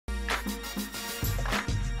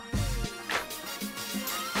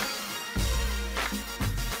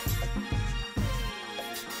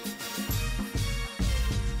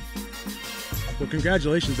Well,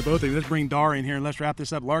 congratulations to both of you. Let's bring Dar in here and let's wrap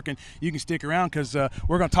this up. Larkin, you can stick around because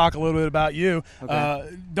we're going to talk a little bit about you.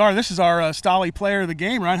 Okay. Dar, this is our Stolly Player of the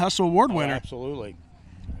Game, right? Hustle Award winner. Absolutely.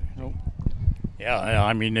 Yeah,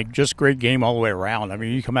 I mean, just great game all the way around. I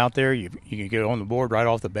mean, you come out there, you can get on the board right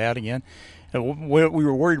off the bat again. And what we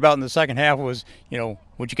were worried about in the second half was,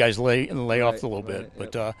 would you guys lay off a little bit?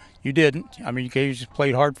 But you didn't. I mean, you guys just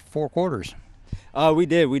played hard for 4 quarters. We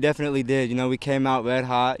did. We definitely did. We came out red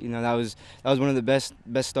hot. That was one of the best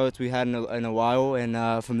starts we had in a while.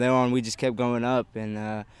 And from there on, we just kept going up,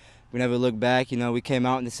 and we never looked back. We came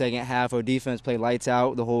out in the second half. Our defense played lights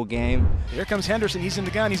out the whole game. Here comes Henderson. He's in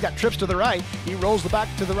the gun. He's got trips to the right. He rolls the back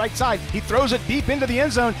to the right side. He throws it deep into the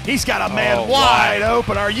end zone. He's got a man wide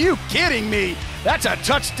open. Are you kidding me? That's a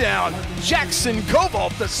touchdown. Jackson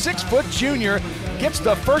Cobalt, the 6-foot junior, gets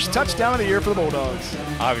the first touchdown of the year for the Bulldogs.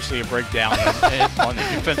 Obviously a breakdown on the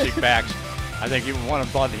defensive backs. I think even one of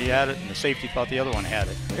them thought he had it, and the safety thought the other one had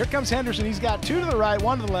it. Here comes Henderson. He's got 2 to the right,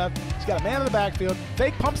 1 to the left. He's got a man in the backfield.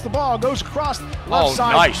 Fake pumps the ball, goes across left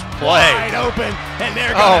side. Nice play. Wide open, and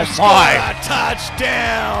they're going to score a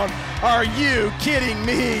touchdown. Are you kidding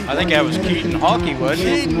me? I think that was Keaton Hockey, wasn't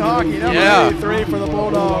it? Keaton Hockey, number 83 for the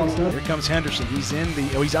Bulldogs. Here comes Henderson. He's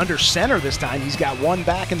he's under center this time. He's got 1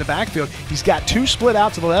 back in the backfield. He's got 2 split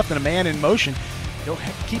out to the left and a man in motion. He'll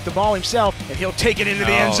keep the ball himself, and he'll take it into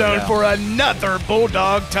the end zone for another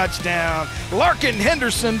Bulldog touchdown. Larkin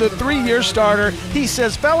Henderson, the 3-year starter. He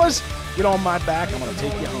says, fellas, get on my back. I'm going to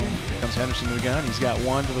take you home. Here comes Henderson to the gun. He's got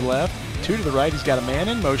 1 to the left, 2 to the right. He's got a man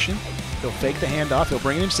in motion. He'll fake the handoff. He'll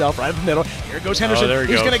bring it himself right in the middle. Here goes Henderson.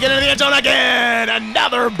 He's going to get into the end zone again.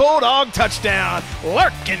 Another Bulldog touchdown.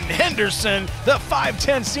 Larkin Henderson, the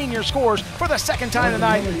 5'10 senior, scores for the 2nd time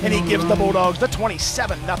tonight, and he gives the Bulldogs the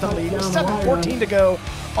 27-0 lead with 7:14 to go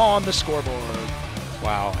on the scoreboard.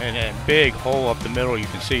 Wow, and a big hole up the middle you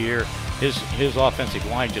can see here. His offensive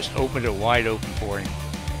line just opened it wide open for him.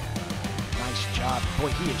 Nice job. Boy,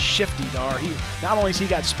 he is shifty, Dar. Not only has he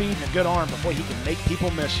got speed and a good arm, but boy, he can make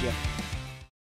people miss you.